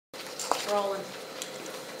rolling.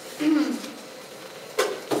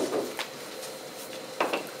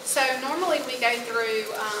 So normally we go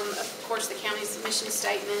through, of course, the county's mission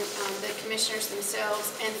statement, the commissioners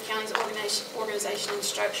themselves, and the county's organization and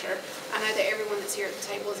structure. I know that everyone that's here at the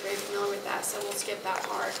table is very familiar with that, so we'll skip that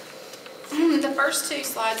part. The first two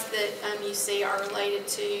slides that you see are related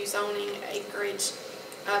to zoning, acreage,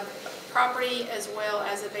 property, as well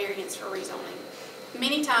as a variance for rezoning.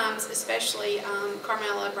 Many times, especially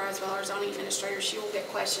Carmela Braswell, our zoning administrator, she will get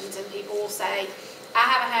questions and people will say, I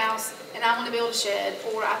have a house and I want to build a shed,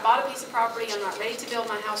 or I bought a piece of property, I'm not ready to build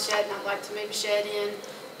my house shed and I'd like to move a shed in,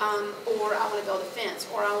 or I want to build a fence,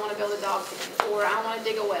 or I want to build a dog pen, or I want to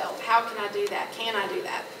dig a well. How can I do that? Can I do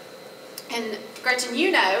that? And Gretchen,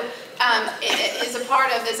 you know, it is a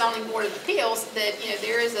part of the Zoning Board of Appeals that, you know,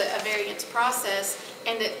 there is a variance process,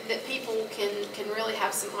 and that people can really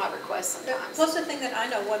have some odd requests sometimes. Plus the thing that I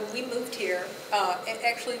know, when we moved here, it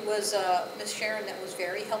actually was Ms. Sharon that was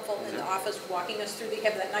very helpful in the office, walking us through. They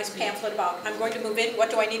have that nice pamphlet about, I'm going to move in, what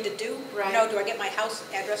do I need to do? Right. You know, do I get my house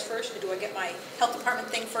address first, or do I get my health department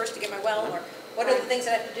thing first to get my well, or what are the things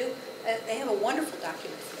that I have to do? They have a wonderful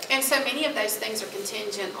document for that. And so many of those things are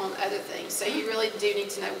contingent on other things. So you really do need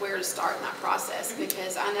to know where to start in that process,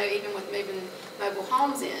 because I know even with moving mobile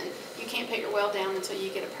homes in, you can't put your well down until you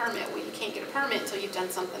get a permit. Well, you can't get a permit until you've done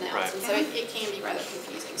something else. Right. And so it can be rather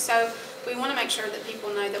confusing. So we want to make sure that people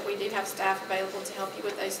know that we do have staff available to help you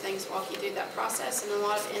with those things, walk you through that process. And in a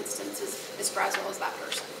lot of instances, Ms. Braswell is that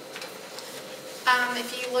person.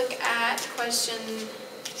 If you look at question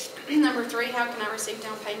number 3, how can I receive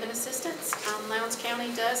down payment assistance? Lowndes County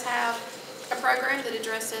does have a program that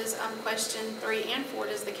addresses question 3 and 4.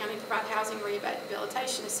 Does the county provide housing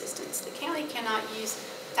rehabilitation assistance? The county cannot use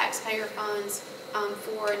taxpayer funds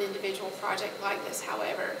for an individual project like this.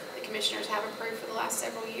 However, the commissioners have approved for the last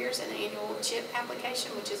several years an annual CHIP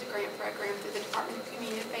application, which is a grant program through the Department of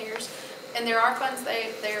Community Affairs. And there are funds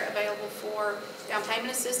they're available for down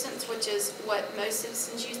payment assistance, which is what most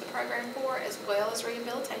citizens use the program for, as well as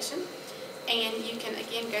rehabilitation. And you can,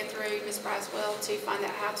 again, go through Ms. Braswell to find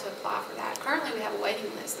out how to apply for that. Currently, we have a waiting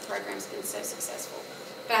list. The program's been so successful.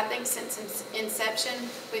 But I think since inception,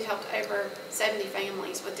 we've helped over 70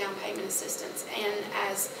 families with down payment assistance. And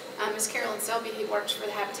as Ms. Carolyn Selby, who works for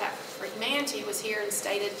the Habitat for Humanity, was here and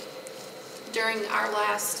stated during our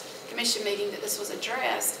last commission meeting that this was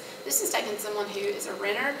addressed, this is taking someone who is a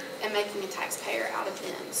renter and making a taxpayer out of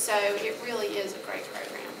them. So it really is a great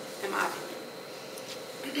program, in my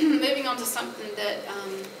opinion. Moving on to something that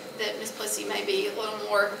that Ms. Plessy may be a little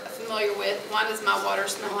more familiar with. Why does my water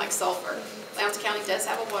smell like sulfur? Lowndes County does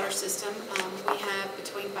have a water system. We have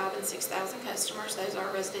between 5,000 and 6,000 customers. Those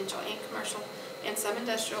are residential and commercial, and some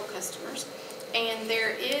industrial customers. And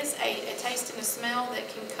there is a taste and a smell that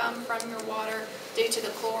can come from your water due to the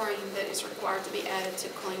chlorine that is required to be added to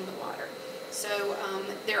clean the water. So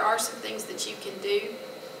there are some things that you can do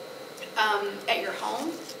at your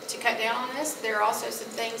home to cut down on this. There are also some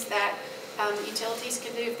things that utilities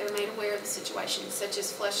can do if they're made aware of the situation, such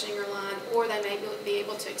as flushing your line, or they may be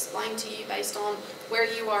able to explain to you based on where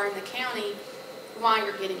you are in the county why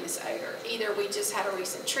you're getting this odor. Either we just had a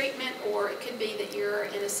recent treatment, or it could be that you're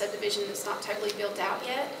in a subdivision that's not totally built out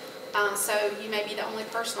yet. So you may be the only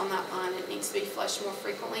person on that line. It needs to be flushed more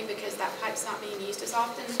frequently because that pipe's not being used as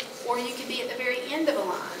often. Or you could be at the very end of a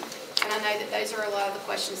line. And I know that those are a lot of the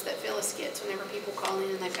questions that Phyllis gets whenever people call in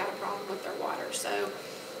and they've got a problem with their water. So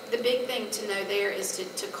the big thing to know there is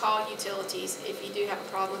to call utilities if you do have a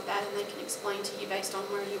problem with that, and they can explain to you based on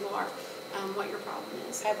where you are what your problem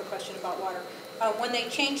is. I have a question about water. When they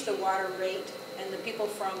changed the water rate, and the people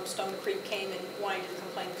from Stone Creek came and whined and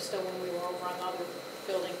complained still when we were over on the other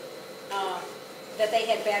building, that they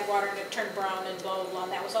had bad water and it turned brown and blah, blah, blah,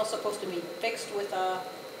 and that was all supposed to be fixed with a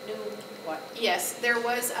new what? Yes, there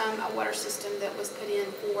was a water system that was put in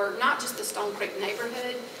for not just the Stone Creek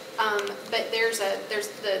neighborhood, but there's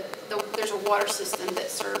a water system that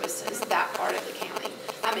services that part of the county.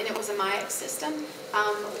 And it was a MIAC system,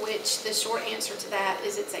 which the short answer to that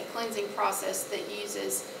is it's a cleansing process that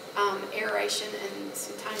uses aeration and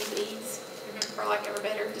some tiny beads, for lack of a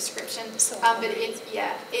better description. But it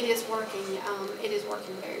is working. It is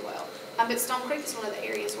working very well. But Stone Creek is one of the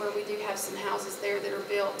areas where we do have some houses there that are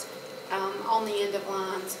built on the end of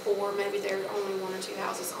lines, or maybe there are only 1 or 2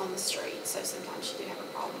 houses on the street. So sometimes you do have a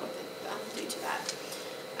problem with it due to that.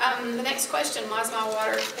 The next question: why is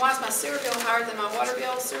my sewer bill higher than my water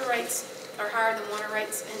bill? Sewer rates are higher than water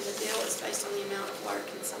rates, and the bill is based on the amount of water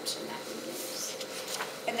consumption that we use.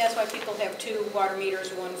 And that's why people have 2 water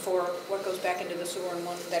meters, one for what goes back into the sewer and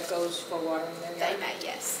one that goes for water in their yard. They may,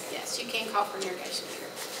 yes. You can call for an irrigation meter.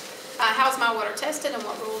 How's my water tested and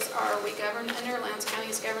what rules are we governed under? Lowndes County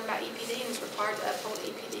is governed by EPD and is required to uphold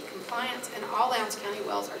EPD compliance, and all Lowndes County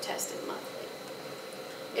wells are tested monthly.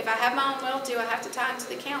 If I have my own well, do I have to tie into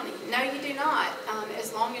the county? No, you do not,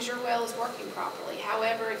 as long as your well is working properly.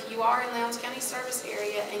 However, if you are in Lowndes County service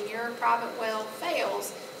area and your private well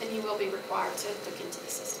fails, then you will be required to look into the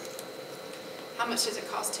system. How much does it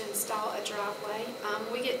cost to install a driveway?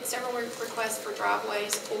 We get several requests for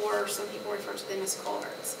driveways, or some people refer to them as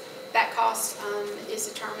culverts. That cost is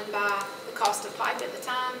determined by the cost of pipe at the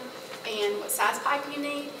time and what size pipe you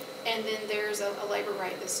need, and then there's a labor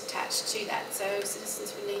rate that's attached to that. So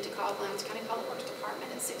citizens would need to call the Lowndes County Public Works Department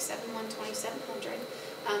at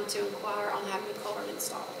 671-2700 to inquire on having a culvert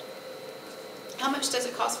installed. How much does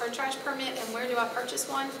it cost for a trash permit, and where do I purchase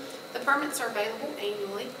one? The permits are available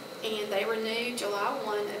annually, and they renew July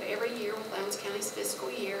 1 of every year with Lowndes County's fiscal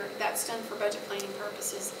year. That's done for budget planning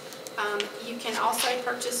purposes. You can also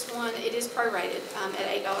purchase one, it is prorated at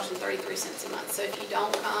 $8.33 a month. So if you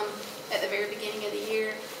don't come at the very beginning of the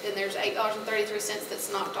year, then there's $8.33 that's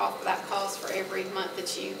knocked off of that cost for every month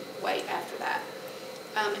that you wait after that.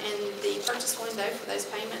 And the purchase window for those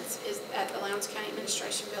payments is at the Lowndes County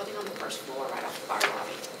Administration Building on the first floor, right off the fire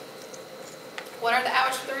lobby. What are the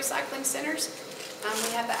hours for the recycling centers?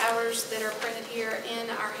 We have the hours that are printed here in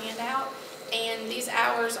our handout, and these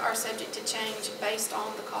hours are subject to change based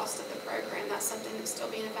on the cost of the program. That's something that's still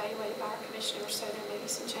being evaluated by our commissioners, so there may be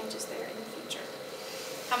some changes there in the future.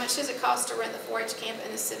 How much does it cost to rent the 4-H camp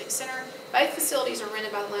and the Civic Center? Both facilities are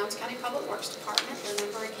rented by the Lowndes County Public Works Department. The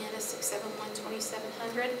number again is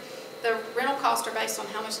 671-2700. The rental costs are based on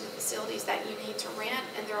how much of the facilities that you need to rent,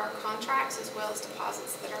 and there are contracts as well as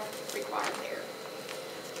deposits that are required there.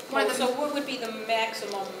 So what would be the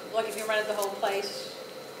maximum, like if you rented the whole place,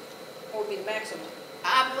 what would be the maximum?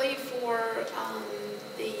 I believe for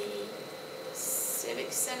the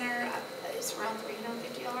Civic Center, it's around $350 a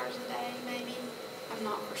day, maybe. I'm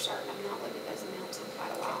not for certain. I've not looked at those amounts in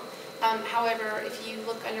quite a while. However, if you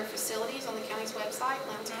look under facilities on the county's website,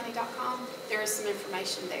 lowndescounty.com, there is some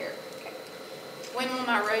information there. Okay. When will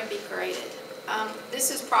my road be graded?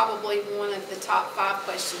 This is probably one of the top 5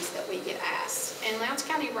 questions that we get asked. And Lowndes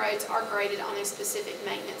County roads are graded on a specific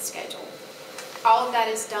maintenance schedule. All of that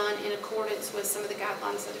is done in accordance with some of the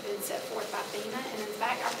guidelines that have been set forth by FEMA. And in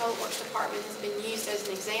fact, our Public Works Department has been used as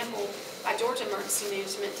an example by Georgia Emergency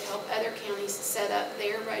Management to help other counties set up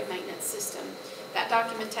their road maintenance system. That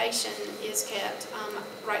documentation is kept.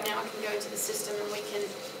 Right now I can go into the system and we can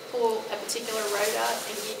pull a particular road up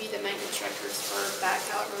and give you the maintenance records for that,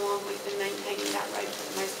 however long we've been maintaining that road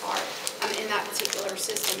for the most part in that particular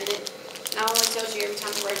system. And it not only tells you every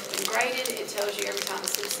time the road's been graded, it tells you every time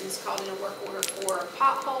the citizen's called in a work order for a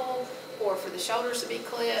pothole, or for the shoulders to be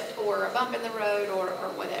clipped, or a bump in the road, or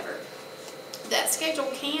whatever. That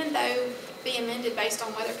schedule can, though, be amended based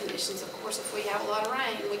on weather conditions. Of course, if we have a lot of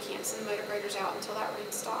rain, we can't send motor graders out until that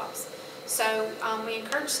rain stops. So we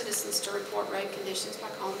encourage citizens to report road conditions by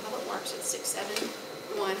calling Public Works at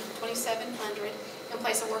 671-2700 and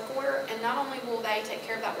place a work order. And not only will they take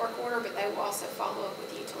care of that work order, but they will also follow up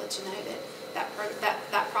with you to let you know that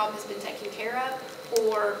problem has been taken care of,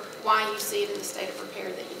 or why you see it in the state of repair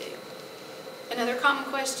that you do. Another common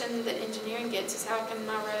question that engineering gets is, how can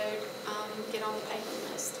my road get on the paving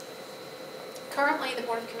list? Currently, the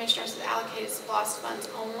Board of Commissioners has allocated SPLOST funds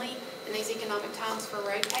only in these economic times for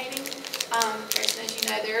road paving. Gretchen, as you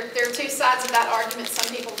know, there are 2 sides of that argument. Some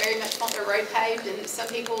people very much want their road paved, and some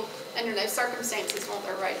people, under no circumstances, want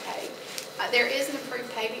their road paved. There is an approved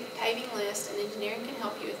paving list, and engineering can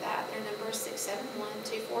help you with that. Their number is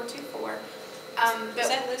 671-2424. Is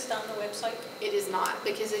that list on the website? It is not,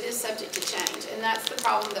 because it is subject to change, and that's the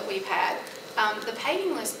problem that we've had. The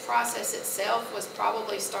paving list process itself was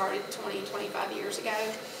probably started 20-25 years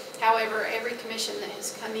ago. However, every commission that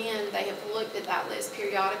has come in, they have looked at that list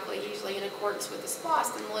periodically, usually in accordance with the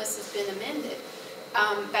SPLOST, and the list has been amended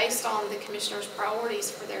based on the commissioners' priorities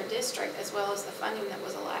for their district, as well as the funding that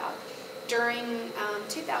was allowed. During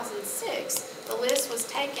 2006, the list was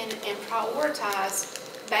taken and prioritized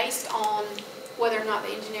based on whether or not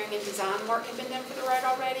the engineering and design work had been done for the road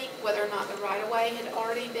already, whether or not the right-of-way had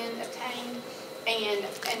already been obtained, and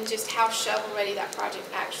just how shovel-ready that project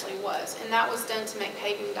actually was. And that was done to make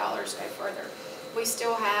paving dollars go further. We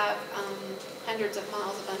still have hundreds of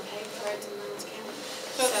miles of unpaved roads in Lowndes County.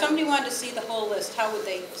 So if somebody wanted to see the whole list, how would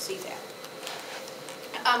they see that?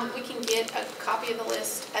 We can get a copy of the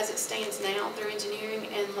list as it stands now through engineering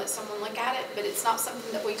and let someone look at it, but it's not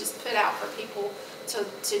something that we just put out for people to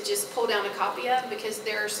just pull down a copy of, because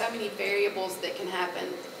there are so many variables that can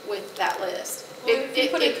happen with that list. Well, if you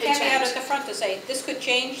put a caveat at the front to say, this could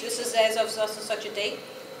change, this is as of such and such a date?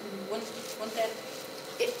 Wouldn't that?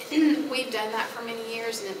 We've done that for many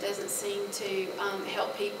years, and it doesn't seem to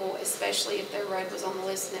help people, especially if their road was on the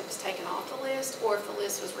list and it was taken off the list, or if the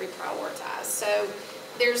list was reprioritized. So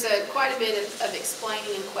there's quite a bit of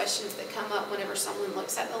explaining and questions that come up whenever someone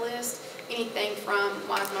looks at the list. Anything from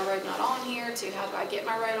why is my road not on here, to how do I get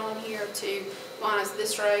my road on here, to why is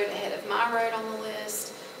this road ahead of my road on the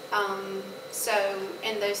list.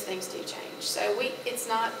 And those things do change. So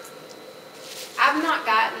I've not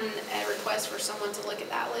gotten a request for someone to look at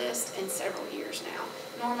that list in several years now.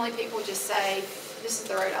 Normally people just say, this is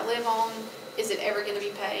the road I live on. Is it ever going to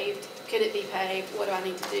be paved? Could it be paved? What do I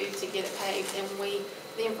need to do to get it paved? And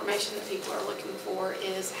the information that people are looking for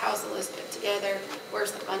is, how's the list put together?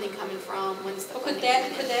 Where's the funding coming from? When's the funding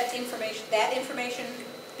coming in? Could that information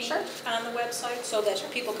be Sure. on the website so that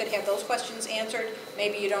people could have those questions answered?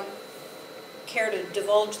 Maybe you don't care to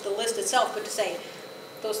divulge the list itself, but to say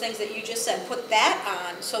those things that you just said, put that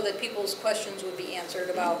on so that people's questions would be answered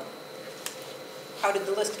about how did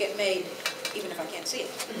the list get made, even if I can't see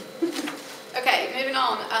it. Okay, moving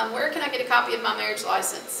on. Where can I get a copy of my marriage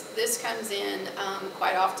license? This comes in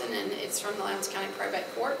quite often, and it's from the Lowndes County Probate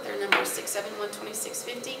Court. Their number is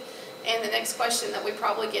 671-2650. And the next question that we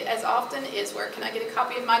probably get as often is, where can I get a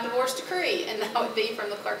copy of my divorce decree? And that would be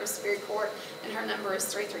from the Clerk of Superior Court, and her number is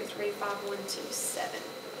 333-5127.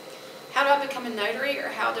 How do I become a notary, or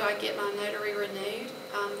how do I get my notary renewed?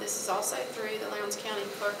 This is also through the Lowndes County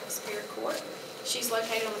Clerk of Superior Court. She's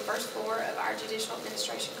located on the first floor of our Judicial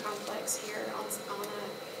Administration Complex here on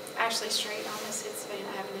Ashley Street. I almost hit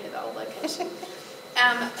Savannah Avenue, the old location.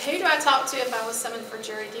 Who do I talk to if I was summoned for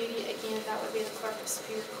jury duty? Again, that would be the Clerk of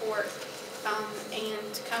Superior Court.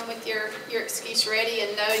 And come with your excuse ready,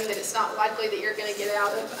 and knowing that it's not likely that you're going to get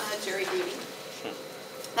out of jury duty.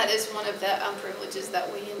 That is one of the privileges that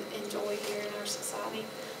we enjoy here in our society.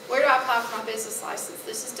 Where do I apply for my business license?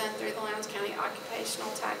 This is done through the Lowndes County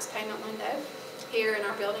Occupational Tax Payment Window here in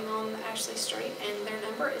our building on Ashley Street, and their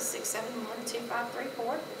number is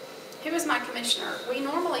 671-2534. Who is my commissioner? We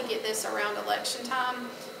normally get this around election time.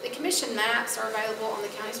 The commission maps are available on the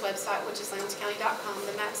county's website, which is lowndes.county.com.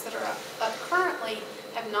 The maps that are up currently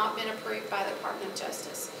have not been approved by the Department of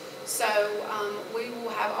Justice. So we will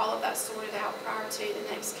have all of that sorted out prior to the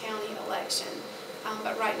next county election.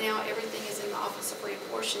 But right now, everything is in the Office of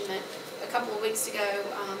Reapportionment. A couple of weeks ago,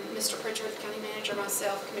 Mr. Pritchard, the county manager,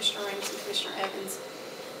 myself, Commissioner Raines, and Commissioner Evans,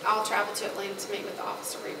 all traveled to Atlanta to meet with the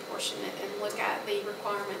Office of Reapportionment and look at the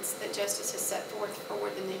requirements that Justice has set forth for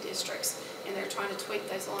the new districts. And they're trying to tweak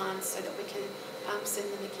those lines so that we can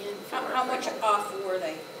send them again. How much off were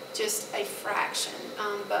they? Just a fraction.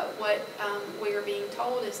 But what we are being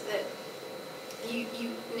told is that you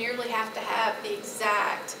nearly have to have the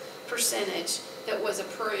exact percentage that was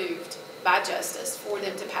approved by Justice for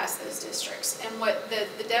them to pass those districts. And what the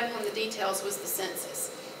devil in the details was the census.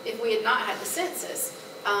 If we had not had the census,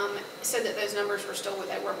 so that those numbers were still what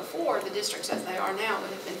they were before, the districts as they are now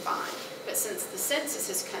would have been fine. But since the census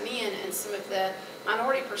has come in and some of the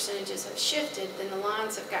minority percentages have shifted, then the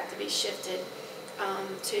lines have got to be shifted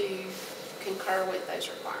to concur with those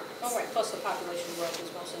requirements. Oh, right, plus the population growth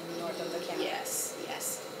is mostly in the north of the county. Yes,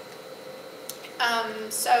 yes.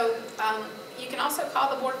 You can also call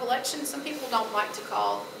the Board of Elections. Some people don't like to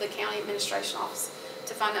call the county administration office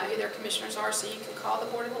to find out who their commissioners are, so you can call the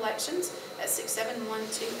Board of Elections at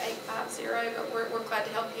 671-2850, but we're glad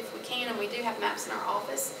to help you if we can, and we do have maps in our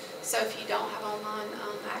office, so if you don't have online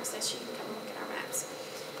access, you can come look at our maps.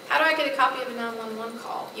 How do I get a copy of a 911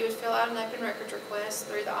 call? You would fill out an open records request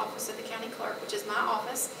through the Office of the County Clerk, which is my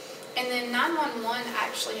office, and then 911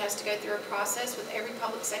 actually has to go through a process with every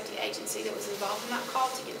public safety agency that was involved in that call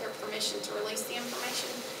to get their permission to release the information,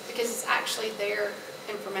 because it's actually their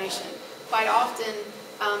information. Quite often,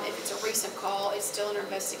 if it's a recent call, it's still under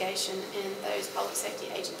investigation, and those public safety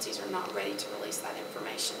agencies are not ready to release that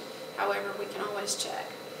information. However, we can always check.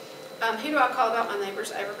 Who do I call about my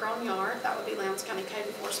neighbor's overgrown yard? That would be Lowndes County Code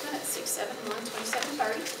Enforcement at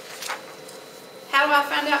 671-2730. How do I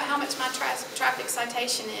find out how much my traffic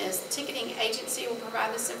citation is? The ticketing agency will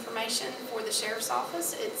provide this information for the Sheriff's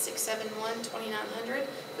Office. It's 671-2900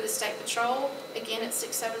 for the State Patrol. Again, it's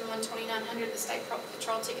 671-2900. The State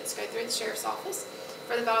Patrol tickets go through the Sheriff's Office.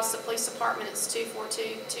 For the Valdosta Police Department, it's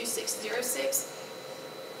 242-2606.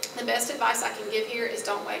 The best advice I can give here is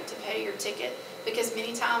don't wait to pay your ticket, because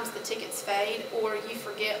many times the tickets fade or you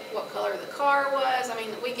forget what color the car was. I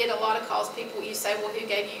mean, we get a lot of calls, you say, well, who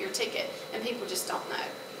gave you your ticket? And people just don't know.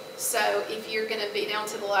 So if you're going to be down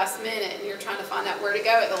to the last minute and you're trying to find out where to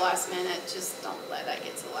go at the last minute, just don't let that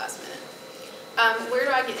get to the last minute. Where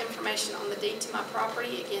do I get information on the deed to my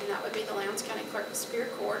property? Again, that would be the Lowndes County Clerk of Superior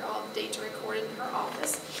Court. All the deeds are recorded in her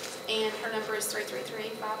office, and her number is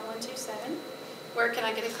 333-5127. Where can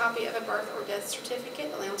I get a copy of a birth or death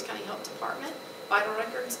certificate? The Lowndes County Health Department, Vital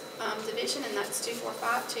Records Division, and that's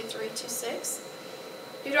 245-2326.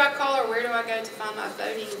 Who do I call or where do I go to find my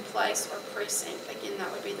voting place or precinct? Again,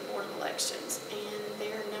 that would be the Board of Elections, and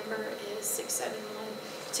their number is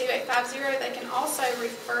 671-2850. They can also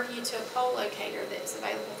refer you to a poll locator that is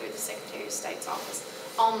available through the Secretary of State's office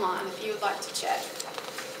online if you would like to check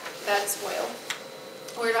that as well.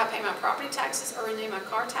 Where do I pay my property taxes or renew my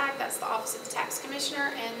car tag? That's the Office of the Tax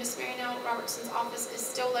Commissioner, and Miss Marynell Robertson's office is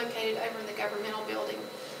still located over in the governmental building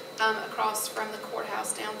across from the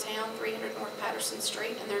courthouse downtown, 300 North Patterson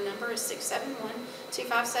Street, and their number is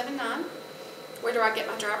 671-2579. Where do I get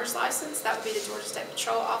my driver's license? That would be the Georgia State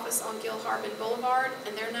Patrol office on Gil Harbin Boulevard,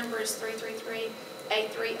 and their number is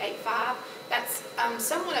 333-8385. That's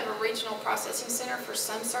somewhat of a regional processing center for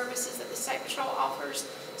some services that the State Patrol offers.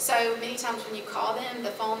 So many times when you call them,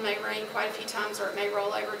 the phone may ring quite a few times, or it may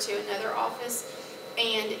roll over to another office.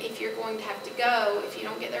 And if you're going to have to go, if you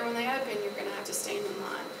don't get there when they open, you're going to have to stand in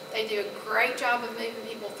line. They do a great job of moving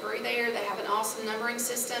people through there. They have an awesome numbering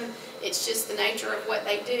system. It's just the nature of what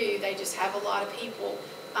they do. They just have a lot of people,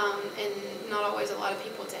 and not always a lot of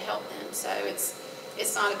people to help them. So it's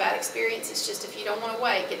not a bad experience. It's just if you don't want to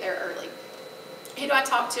wait, get there early. Who do I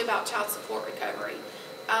talk to about child support recovery?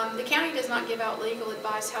 The county does not give out legal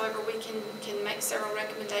advice. However, we can make several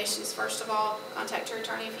recommendations. First of all, contact your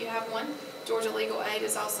attorney if you have one. Georgia Legal Aid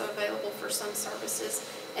is also available for some services.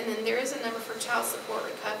 And then there is a number for child support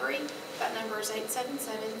recovery. That number is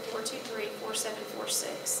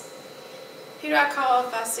 877-423-4746. Who do I call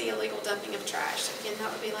if I see illegal dumping of trash? Again,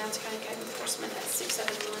 that would be Lowndes County Code Enforcement at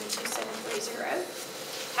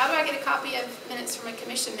 671-2730. How do I get a copy of minutes from a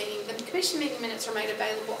commission meeting? The commission meeting minutes are made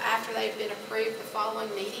available after they've been approved the following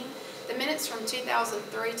meeting. The minutes from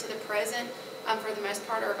 2003 to the present, for the most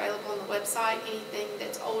part, are available on the website. Anything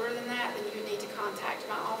that's older than that, then you would need to contact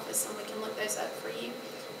my office and we can look those up for you.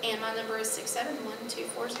 And my number is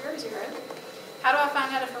 671-2400. How do I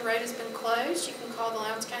find out if a road has been closed? You can call the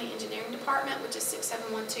Lowndes County Engineering Department, which is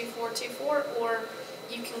 671-2424, or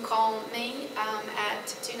you can call me at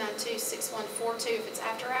 292-6142 if it's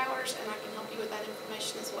after hours, and I can help you with that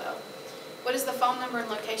information as well. What is the phone number and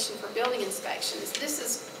location for building inspections? This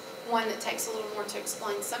is one that takes a little more to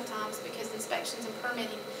explain sometimes because inspections and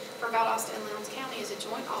permitting for Valdosta and Lowndes County is a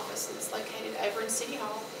joint office that's located over in City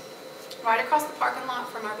Hall, right across the parking lot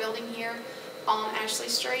from our building here on Ashley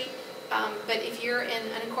Street. But if you're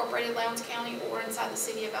in unincorporated Lowndes County or inside the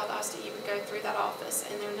city of Valdosta, you would go through that office,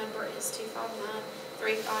 and their number is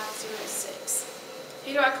 259-3506.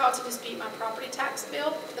 Who do I call to dispute my property tax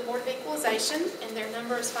bill? The Board of Equalization, and their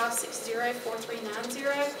number is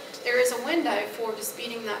 560-4390. There is a window for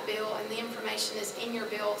disputing that bill, and the information is in your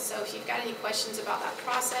bill. So if you've got any questions about that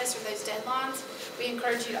process or those deadlines, we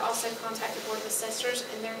encourage you to also contact the Board of Assessors,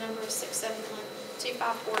 and their number is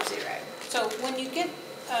 671-2540. So when you get,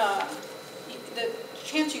 the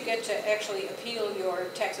chance you get to actually appeal your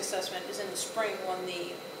tax assessment is in the spring when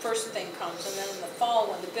the first thing comes, and then in the fall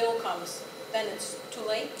when the bill comes, then it's too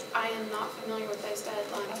late? I am not familiar with those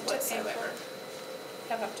deadlines whatsoever.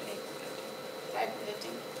 Have up to April 15th. April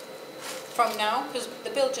 15th. From now? Because the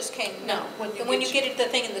bill just came. No, when you get the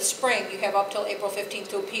thing in the spring, you have up till April 15th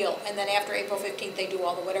to appeal, and then after April 15th, they do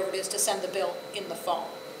all the whatever it is to send the bill in the fall.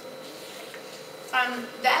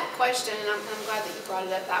 That question, and I'm glad that you brought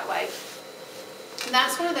it up that way,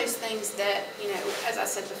 that's one of those things that, you know, as I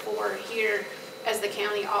said before, here as the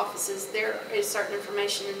county offices, there is certain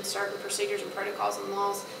information and certain procedures and protocols and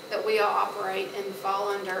laws that we all operate and fall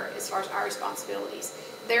under as far as our responsibilities.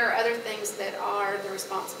 There are other things that are the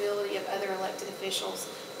responsibility of other elected officials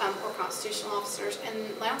or constitutional officers, and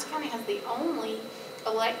Lowndes County has the only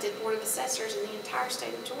elected Board of Assessors in the entire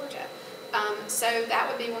state of Georgia. So that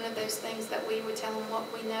would be one of those things that we would tell them what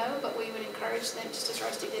we know, but we would encourage them, just as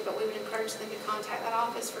Rusty did, but we would encourage them to contact that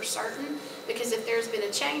office for certain, because if there's been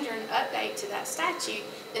a change or an update to that statute,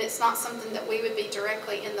 then it's not something that we would be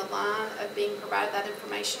directly in the line of being provided that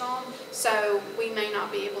information on. So we may not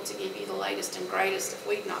be able to give you the latest and greatest if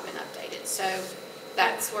we've not been updated. So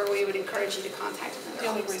that's where we would encourage you to contact another The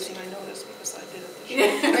only office. reason I know this because I did it this year.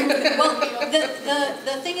 Well,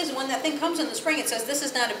 the thing is, when that thing comes in the spring, it says, this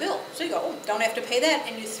is not a bill. So you go, oh, don't have to pay that,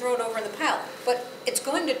 and you throw it over in the pile. But it's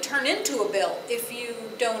going to turn into a bill if you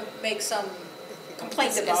don't make some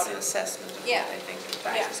complaint about It's an it. assessment of Yeah. what I think the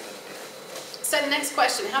tax is going to be. So the next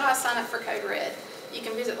question, how do I sign up for Code Red? You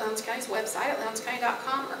can visit Lowndes County's website at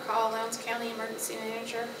lowndes.county.com or call Lowndes County Emergency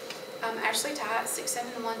Manager Ashley Ty,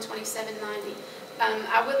 671-2790.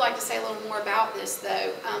 I would like to say a little more about this,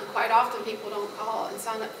 though. Quite often, people don't call and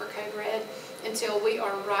sign up for Code Red until we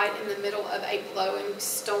are right in the middle of a blowing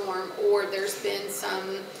storm, or there's been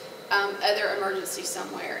some other emergency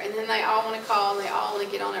somewhere. And then they all want to call and they all want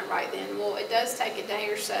to get on it right then. Well, it does take a day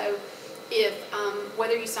or so if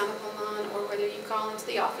whether you sign up online or whether you call into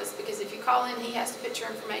the office, because if you call in, he has to put your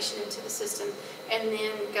information into the system and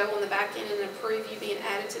then go on the back end and approve you being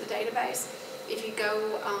added to the database. If you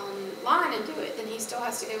go online and do it, then he still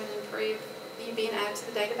has to go and approve you being added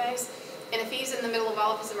to the database. And if he's in the middle of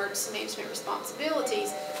all of his emergency management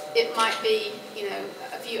responsibilities, it might be,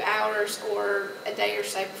 a few hours or a day or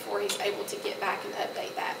so before he's able to get back and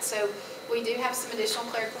update that. So we do have some additional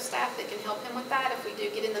clerical staff that can help him with that if we do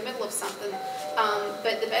get in the middle of something.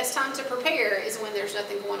 But the best time to prepare is when there's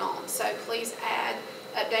nothing going on. So please add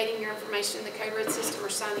updating your information in the Code Red system or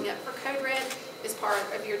signing up for Code Red as part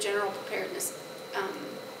of your general preparedness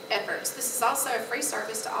efforts. This is also a free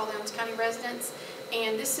service to all Lowndes County residents,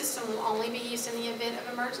 and this system will only be used in the event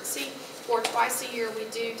of emergency, or twice a year we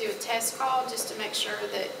do a test call just to make sure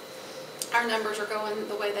that our numbers are going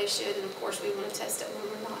the way they should, and of course we want to test it when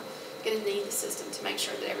we're not going to need the system to make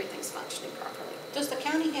sure that everything's functioning properly. Does the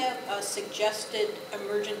county have a suggested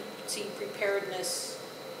emergency preparedness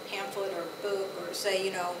pamphlet or book, or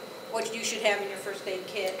say, what you should have in your first aid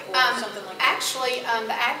kit or something like that? Actually,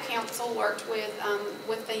 the Ad Council worked with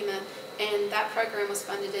FEMA, and that program was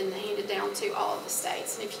funded and handed down to all of the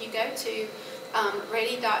states. And if you go to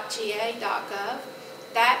ready.ga.gov,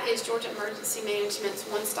 that is Georgia Emergency Management's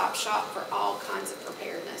one-stop shop for all kinds of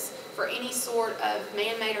preparedness, for any sort of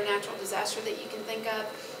man-made or natural disaster that you can think of,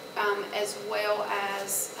 as well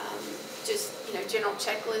as just general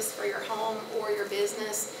checklists for your home or your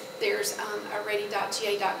business. There's a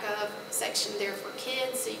ready.ga.gov section there for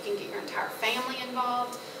kids, so you can get your entire family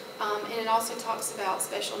involved. And it also talks about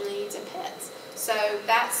special needs and pets. So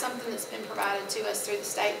that's something that's been provided to us through the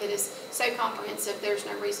state that is so comprehensive, there's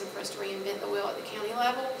no reason for us to reinvent the wheel at the county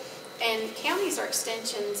level. And counties are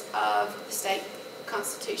extensions of the state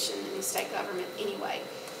constitution and the state government anyway.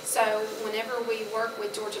 So whenever we work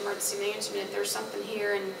with Georgia Emergency Management, if there's something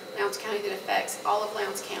here in Lowndes County that affects all of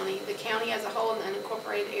Lowndes County, the county as a whole in the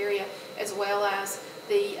unincorporated area, as well as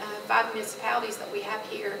the 5 municipalities that we have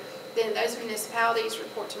here, then those municipalities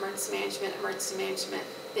report to Emergency Management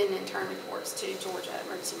then in turn reports to Georgia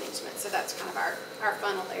Emergency Management. So that's kind of our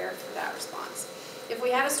funnel there for that response. If we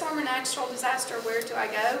have a storm or natural disaster, where do I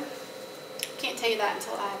go? Can't tell you that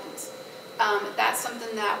until it happens. That's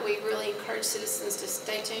something that we really encourage citizens to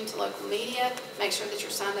stay tuned to local media, make sure that you're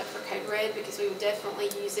signed up for Code Red, because we would definitely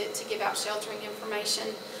use it to give out sheltering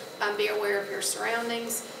information, be aware of your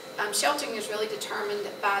surroundings. Sheltering is really determined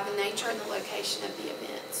by the nature and the location of the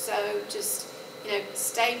event. So just,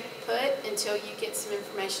 stay put until you get some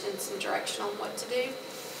information and some direction on what to do.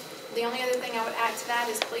 The only other thing I would add to that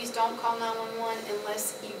is please don't call 911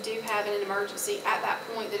 unless you do have an emergency at that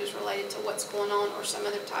point that is related to what's going on or some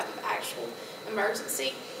other type of actual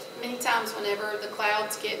emergency. Many times whenever the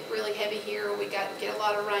clouds get really heavy here, or we get a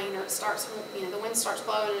lot of rain, or it starts, the wind starts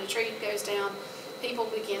blowing and a tree goes down, people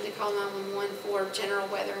begin to call 911 for general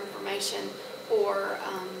weather information or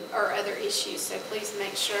other issues. So please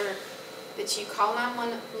make sure that you call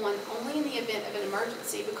 911 only in the event of an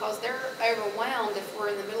emergency, because they're overwhelmed if we're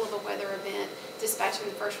in the middle of a weather event dispatching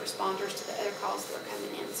the first responders to the other calls that are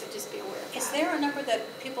coming in. So just be aware of that. Is there a number that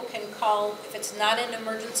people can call if it's not an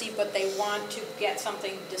emergency but they want to get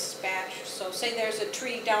something dispatched? So say there's a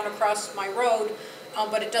tree down across my road,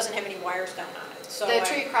 but it doesn't have any wires down on it. So the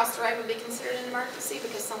tree across the road would be considered an emergency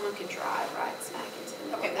because someone could drive right smack into the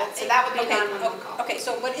middle of that. So that would be a 911 call. Okay,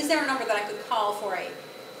 so but is there a number that I could call for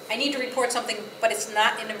I need to report something, but it's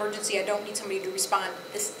not an emergency, I don't need somebody to respond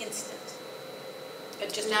this instant?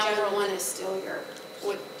 But just 911 is still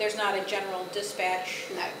there's not a general dispatch?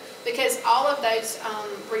 No, because all of those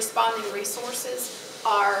responding resources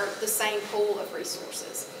are the same pool of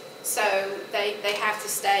resources. So they have to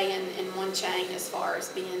stay in one chain as far as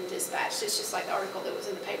being dispatched. It's just like the article that was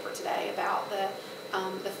in the paper today about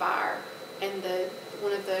the fire and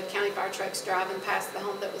one of the county fire trucks driving past the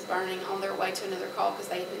home that was burning on their way to another call because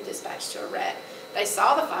they had been dispatched to a wreck. They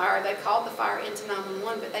saw the fire, they called the fire into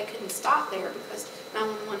 911, but they couldn't stop there because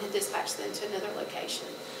 911 had dispatched them to another location.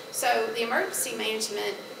 So the emergency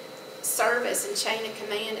management service and chain of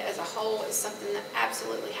command as a whole is something that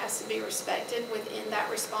absolutely has to be respected within that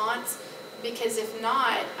response, because if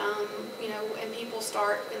not, and people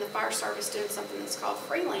start in the fire service doing something that's called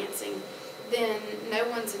freelancing, then no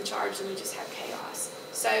one's in charge and you just have chaos.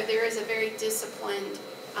 So there is a very disciplined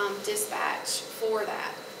dispatch for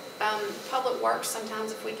that. Public Works,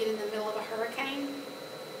 sometimes if we get in the middle of a hurricane,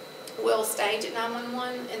 we'll stage at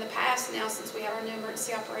 911. In the past, now since we have our new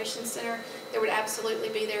Emergency Operations Center, there would absolutely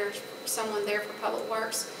be someone there for Public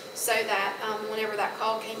Works, so that whenever that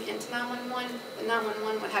call came into 911, the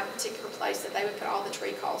 911 would have a particular place that they would put all the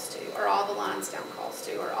tree calls to, or all the lines down calls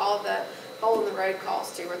to, or all the hole in the road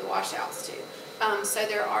calls to, or the washouts to. So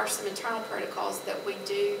there are some internal protocols that we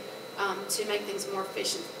do to make things more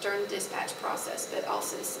efficient during the dispatch process, but all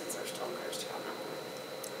citizens are still encouraged to call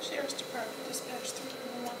 911. Sheriff's Department dispatch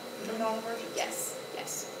 311 for non-emergency? Yes,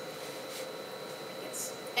 yes,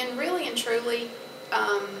 yes. And really and truly,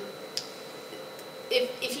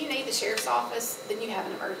 if you need the sheriff's office, then you have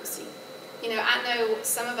an emergency. You know, I know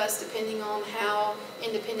some of us, depending on how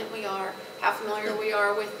independent we are, how familiar we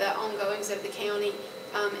are with the ongoings of the county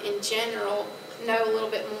in general, know a little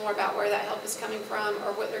bit more about where that help is coming from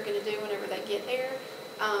or what they're going to do whenever they get there.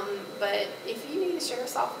 But if you need a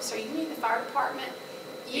sheriff's office or you need the fire department,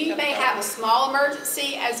 you may have a small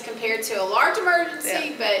emergency as compared to a large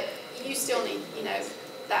emergency, but you still need, you know,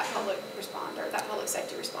 that public responder, that public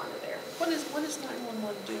safety responder there. What is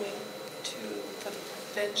 911 doing to the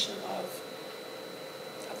prevention of,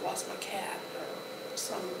 I've lost my cat, or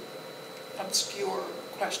some obscure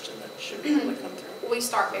question that should really come through? We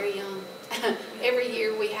start very young. Every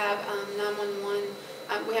year we have 911,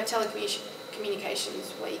 we have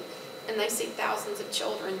telecommunications week, and they see thousands of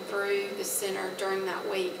children through the center during that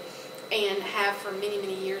week, and have for many,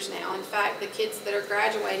 many years now. In fact, the kids that are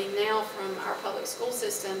graduating now from our public school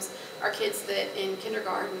systems are kids that in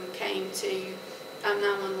kindergarten came to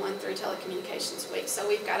 911 through telecommunications week. So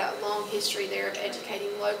we've got a long history there of educating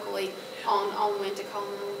locally on when to call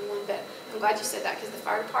 911. But I'm glad you said that, because the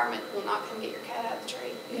fire department will not come get your cat out of the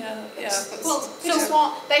tree. Yeah, yeah. Well, it just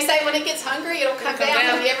won't. They say when it gets hungry, it'll come down.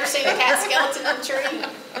 Have you ever seen a cat skeleton in a tree?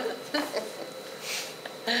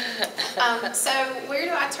 So where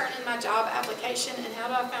do I turn in my job application, and how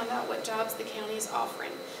do I find out what jobs the county is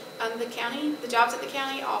offering? The jobs that the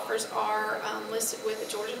county offers are listed with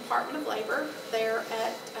the Georgia Department of Labor. They're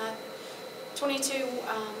at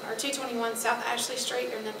 221 South Ashley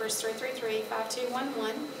Street. Their number is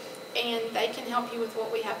 333-5211, and they can help you with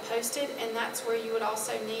what we have posted, and that's where you would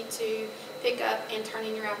also need to pick up and turn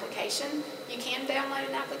in your application. You can download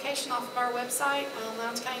an application off of our website,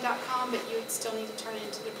 lowndes.county.com, but you would still need to turn it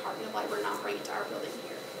into the Department of Labor, not bring it to our building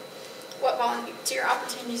here. What volunteer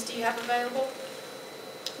opportunities do you have available?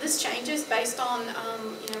 This changes based on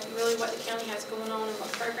you know, really what the county has going on and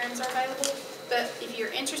what programs are available. But if you're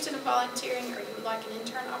interested in volunteering or you would like an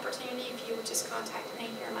intern opportunity, if you would just contact me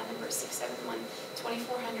here, my number is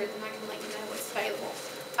 671-2400, then I can let you know what's available.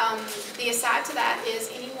 The aside to that is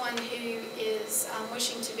anyone who is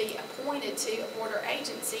wishing to be appointed to a board or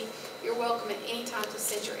agency, you're welcome at any time to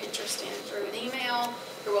send your interest in through an email.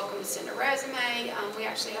 You're welcome to send a resume. We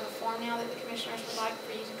actually have a form now that the commissioners would like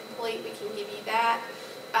for you to complete. We can give you that.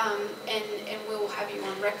 And we'll have you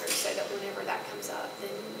on record so that whenever that comes up,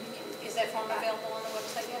 then you can. Is that form available on the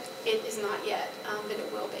website yet? It is not yet, but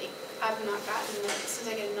it will be. I've not gotten it. As soon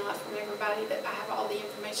as I get a nod from everybody that I have all the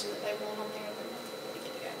information that they want on there, then we'll be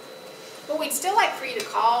good to go. But we'd still like for you to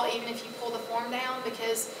call, even if you pull the form down,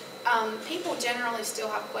 because people generally still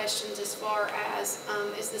have questions as far as,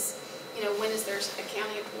 is this, you know, when is there a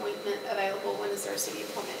county appointment available? When is there a city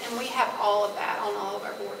appointment? And we have all of that on all of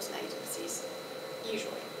our boards and agencies.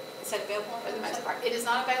 Usually. Is that available for the most part? It is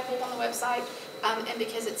not available on the website, and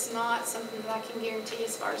because it's not something that I can guarantee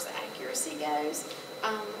as far as the accuracy goes,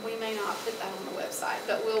 we may not put that on the website,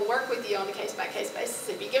 but we'll work with you on a case-by-case basis.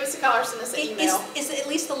 If you give us a call or send us an email. Is at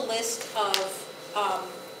least a list of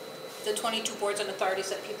the 22 boards and authorities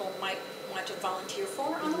that people might want to volunteer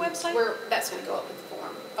for on the website? That's going to go up with the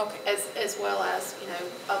form. Okay. As well as, you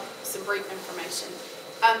know, some brief information.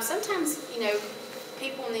 Sometimes, you know,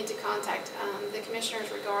 people need to contact the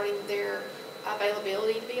commissioners regarding their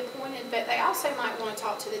availability to be appointed, but they also might want to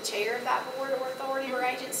talk to the chair of that board or authority or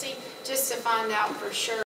agency just to find out for sure